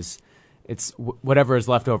common, is it's whatever is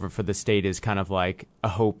left over for the state is kind of like a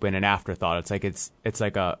hope and an afterthought. It's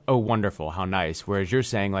like a, oh, wonderful, how nice. Whereas you're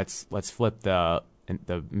saying let's flip the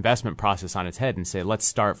investment process on its head and say let's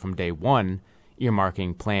start from day one,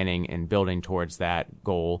 earmarking, planning, and building towards that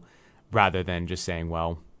goal, rather than just saying,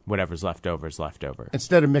 well, whatever's left over is left over.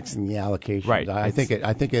 Instead of mixing the allocations, right? I think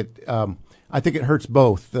it hurts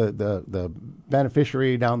both the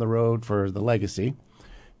beneficiary down the road for the legacy.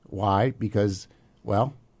 Why? Because,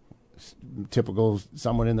 well, typical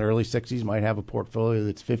someone in the early 60s might have a portfolio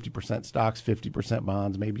that's 50% stocks, 50%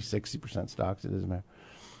 bonds, maybe 60% stocks. It doesn't matter.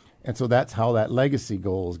 And so that's how that legacy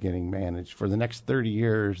goal is getting managed. For the next 30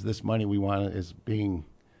 years, this money we want has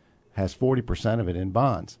 40% of it in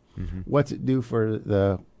bonds. Mm-hmm. What's it do for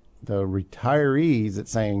the retirees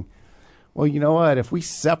that's saying, well, you know what, if we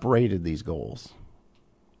separated these goals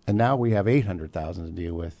and now we have $800,000 to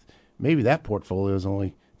deal with, maybe that portfolio is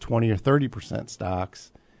only 20 or 30%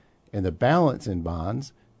 stocks and the balance in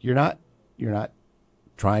bonds, you're not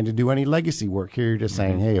trying to do any legacy work here. You're just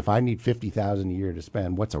saying, hey, if I need $50,000 a year to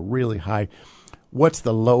spend, what's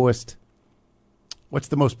the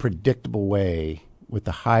most predictable way with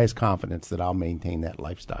the highest confidence that I'll maintain that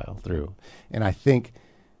lifestyle through? And I think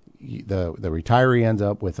the retiree ends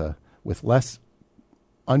up with less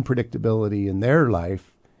unpredictability in their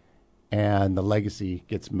life, and the legacy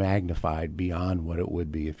gets magnified beyond what it would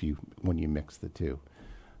be when you mix the two.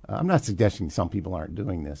 I'm not suggesting some people aren't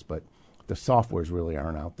doing this, but the softwares really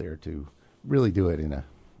aren't out there to really do it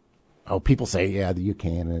people say, yeah, you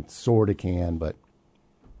can, and it sort of can, but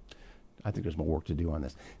I think there's more work to do on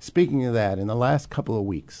this. Speaking of that, in the last couple of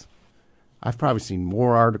weeks, I've probably seen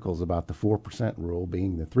more articles about the 4% rule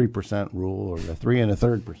being the 3% rule or the 3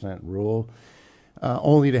 1/3% rule,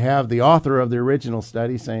 only to have the author of the original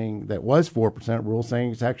study saying that was 4% rule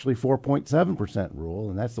saying it's actually 4.7% rule,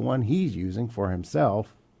 and that's the one he's using for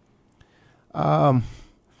himself. I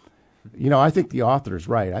think the author is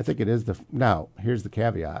right. I think it is now, here's the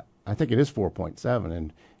caveat. I think it is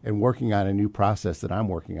 4.7, and working on a new process that I'm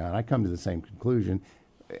working on, I come to the same conclusion,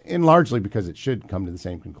 and largely because it should come to the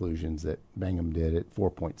same conclusions that Bingham did at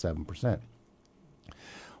 4.7%.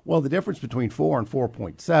 Well, the difference between 4 and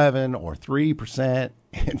 4.7 or 3%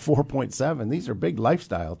 and 4.7, these are big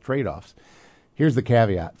lifestyle trade-offs. Here's the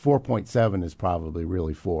caveat. 4.7 is probably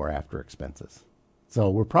really 4 after expenses. So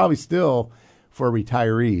we're probably still, for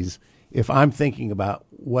retirees, if I'm thinking about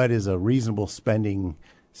what is a reasonable starting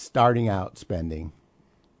out spending,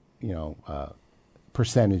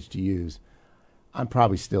 percentage to use, I'm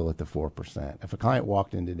probably still at the 4%. If a client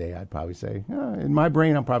walked in today, I'd probably say, in my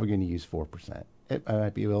brain, I'm probably going to use 4%. It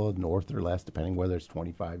might be a little north or less, depending whether it's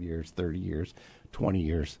 25 years, 30 years, 20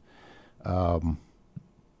 years. You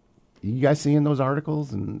guys seeing those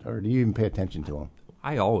articles, or do you even pay attention to them?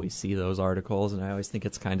 I always see those articles, and I always think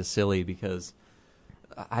it's kind of silly because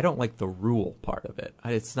I don't like the rule part of it.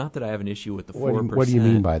 It's not that I have an issue with the 4%. What do you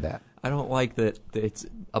mean by that? I don't like that it's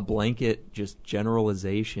a blanket just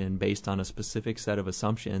generalization based on a specific set of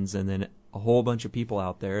assumptions, and then a whole bunch of people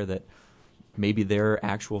out there that maybe their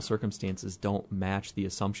actual circumstances don't match the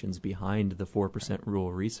assumptions behind the 4%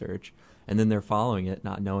 rule research, and then they're following it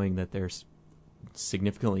not knowing that they're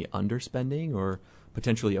significantly underspending or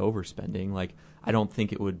potentially overspending. Like, I don't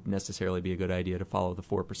think it would necessarily be a good idea to follow the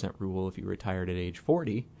 4% rule if you retired at age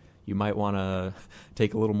 40. You might want to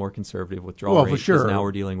take a little more conservative withdrawal rate, for sure. because now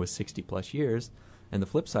we're dealing with 60-plus years. And the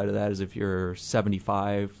flip side of that is if you're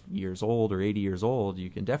 75 years old or 80 years old, you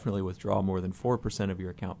can definitely withdraw more than 4% of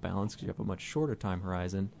your account balance because you have a much shorter time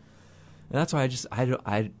horizon. And that's why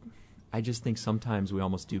I just think sometimes we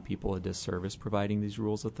almost do people a disservice providing these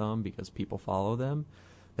rules of thumb because people follow them,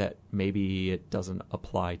 that maybe it doesn't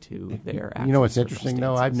apply to their actual. You know what's interesting,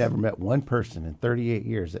 though? I've never met one person in 38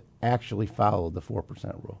 years that actually followed the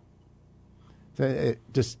 4% rule. So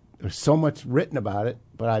there's so much written about it,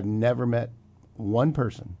 but I've never met one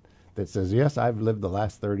person that says, yes, I've lived the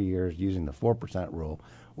last 30 years using the 4% rule,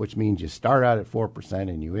 which means you start out at 4%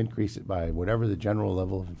 and you increase it by whatever the general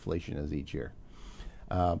level of inflation is each year.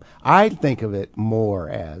 I think of it more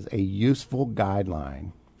as a useful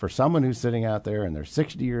guideline for someone who's sitting out there and they're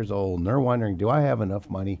 60 years old and they're wondering, do I have enough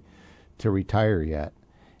money to retire yet?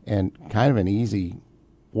 And kind of an easy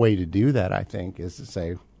way to do that, I think, is to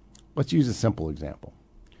say, let's use a simple example.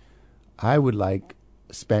 I would like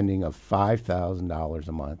spending of $5,000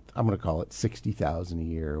 a month, I'm going to call it $60,000 a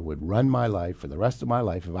year, would run my life for the rest of my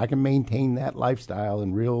life if I can maintain that lifestyle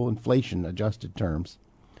in real inflation adjusted terms,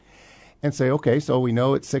 and say, okay, so we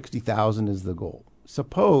know it's $60,000 is the goal.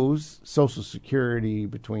 Suppose Social Security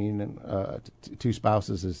between two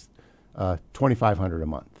spouses is $2,500 a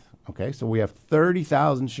month. Okay, so we have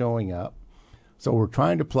 $30,000 showing up. So we're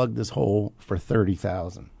trying to plug this hole for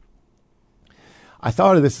 $30,000. I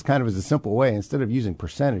thought of this kind of as a simple way, instead of using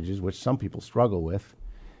percentages, which some people struggle with,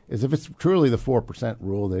 is if it's truly the 4%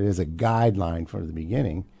 rule that is a guideline from the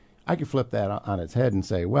beginning, I could flip that on its head and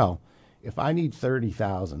say, well, if I need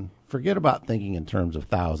 30,000, forget about thinking in terms of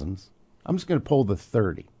thousands. I'm just going to pull the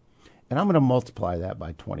 30, and I'm going to multiply that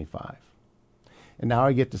by 25. And now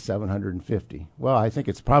I get to 750. Well, I think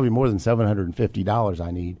it's probably more than $750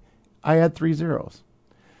 I need. I add 3 zeros.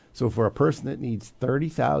 So for a person that needs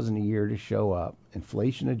 $30,000 a year to show up,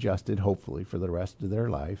 inflation adjusted, hopefully for the rest of their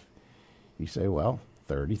life, you say, well,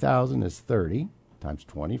 30,000 is 30 times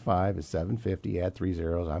 25 is 750. Add 3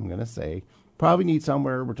 zeros. I'm going to say probably need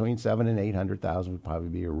somewhere between 700,000 and 800,000 would probably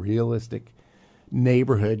be a realistic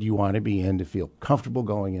neighborhood you want to be in to feel comfortable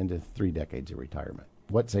going into 3 decades of retirement.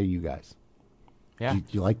 What say you guys? Yeah. Do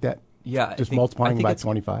you like that? Yeah, Just multiplying by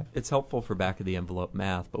 25? It's helpful for back-of-the-envelope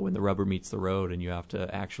math, but when the rubber meets the road and you have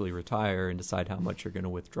to actually retire and decide how much you're going to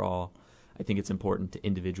withdraw, I think it's important to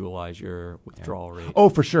individualize your withdrawal rate. Oh,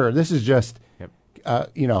 for sure. This is just,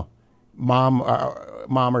 mom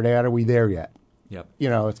or dad, are we there yet? Yep.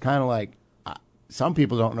 It's kind of like some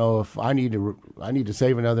people don't know if I need to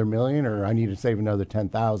save another $1 million or I need to save another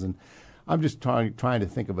 10,000. I'm just trying to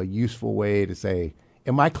think of a useful way to say,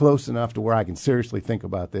 am I close enough to where I can seriously think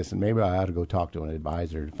about this? And maybe I ought to go talk to an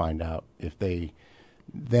advisor to find out if they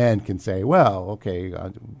then can say, well, okay,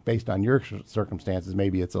 based on your circumstances,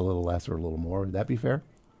 maybe it's a little less or a little more. Would that be fair?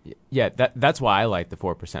 Yeah, that's why I like the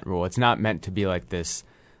 4% rule. It's not meant to be like this,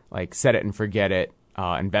 like set it and forget it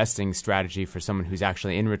investing strategy for someone who's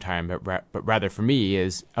actually in retirement, but rather for me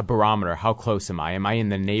is a barometer. How close am I? Am I in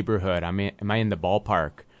the neighborhood? Am I in the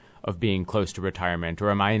ballpark of being close to retirement,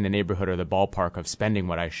 or am I in the neighborhood or the ballpark of spending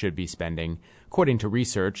what I should be spending? According to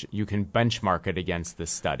research, you can benchmark it against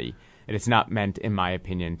this study. And it's not meant, in my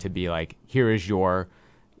opinion, to be like, here is your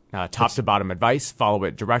top to bottom advice, follow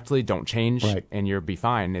it directly, don't change, right, and you'll be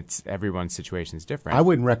fine. It's everyone's situation is different. I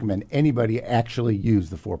wouldn't recommend anybody actually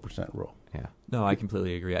use the 4% rule. Yeah. No, I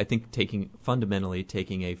completely agree. I think fundamentally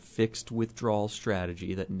taking a fixed withdrawal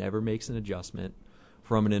strategy that never makes an adjustment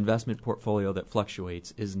from an investment portfolio that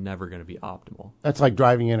fluctuates is never going to be optimal. That's like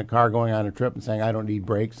driving in a car, going on a trip and saying, I don't need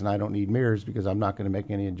brakes and I don't need mirrors because I'm not going to make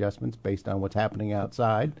any adjustments based on what's happening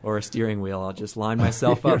outside. Or a steering wheel. I'll just line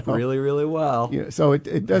myself up really, really well. So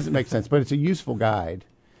it doesn't make sense, but it's a useful guide.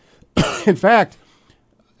 In fact,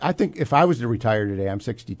 I think if I was to retire today, I'm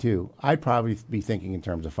 62, I'd probably be thinking in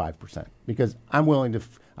terms of 5% because I'm willing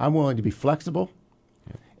to be flexible.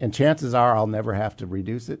 And chances are I'll never have to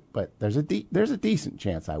reduce it, but there's a decent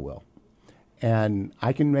chance I will. And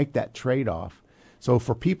I can make that trade-off. So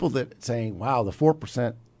for people that saying, wow, the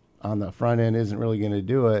 4% on the front end isn't really going to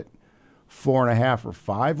do it, 4.5 or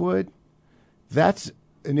 5 would, that's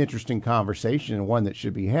an interesting conversation and one that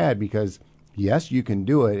should be had because, yes, you can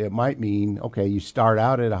do it. It might mean, okay, you start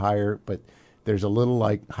out at a higher, but there's a little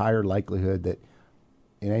higher likelihood that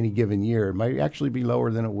in any given year, it might actually be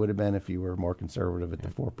lower than it would have been if you were more conservative at the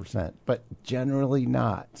 4%, but generally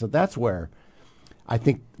not. So that's where I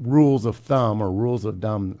think rules of thumb or rules of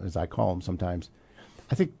dumb, as I call them sometimes,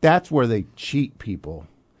 I think that's where they cheat people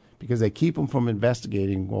because they keep them from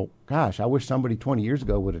investigating, well, gosh, I wish somebody 20 years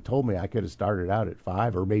ago would have told me I could have started out at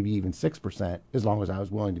 5 or maybe even 6% as long as I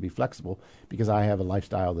was willing to be flexible because I have a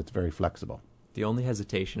lifestyle that's very flexible. The only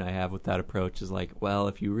hesitation I have with that approach is like, well,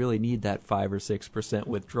 if you really need that 5 or 6%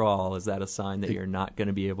 withdrawal, is that a sign that you're not going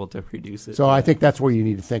to be able to reduce it? So I think that's where you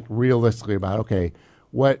need to think realistically about, okay,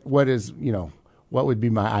 what would be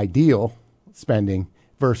my ideal spending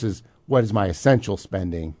versus what is my essential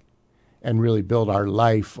spending, and really build our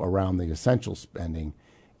life around the essential spending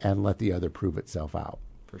and let the other prove itself out.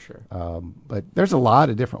 For sure. But there's a lot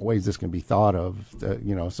of different ways this can be thought of,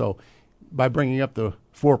 so by bringing up the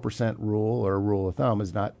 4% rule or rule of thumb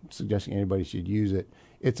is not suggesting anybody should use it.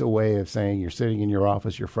 It's a way of saying you're sitting in your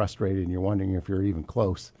office, you're frustrated, and you're wondering if you're even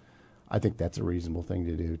close. I think that's a reasonable thing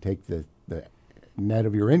to do. Take the net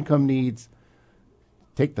of your income needs,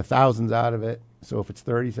 take the thousands out of it. So if it's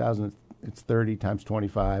 30,000, it's 30 times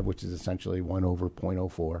 25, which is essentially 1 over 0.04.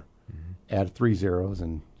 Mm-hmm. Add 3 zeros,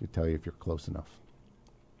 and it'll tell you if you're close enough.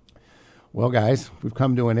 Well, guys, we've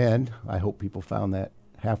come to an end. I hope people found that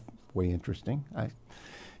halfway interesting.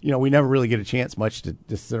 we never really get a chance much to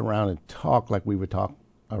just sit around and talk like we would talk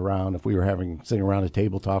around if we were sitting around a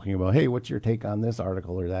table talking about, hey, what's your take on this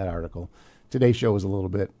article or that article? Today's show is a little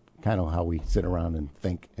bit kind of how we sit around and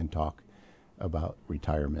think and talk about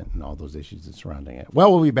retirement and all those issues that surrounding it.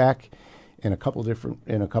 Well, we'll be back in a couple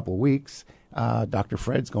of weeks. Dr.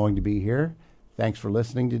 Fred's going to be here. Thanks for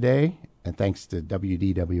listening today, and thanks to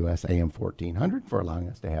WDWS AM 1400 for allowing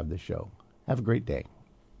us to have this show. Have a great day.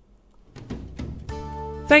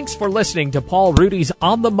 Thanks for listening to Paul Ruedi's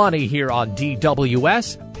On the Money here on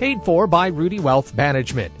DWS, paid for by Ruedi Wealth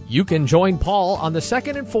Management. You can join Paul on the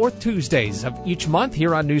second and fourth Tuesdays of each month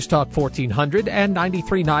here on News Talk 1400 and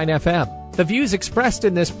 93.9 FM. The views expressed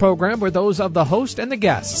in this program were those of the host and the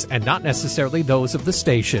guests, and not necessarily those of the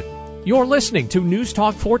station. You're listening to News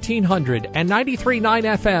Talk 1400 and 93.9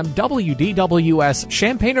 FM WDWS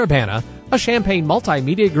Champaign-Urbana, a Champaign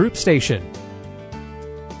Multimedia Group station.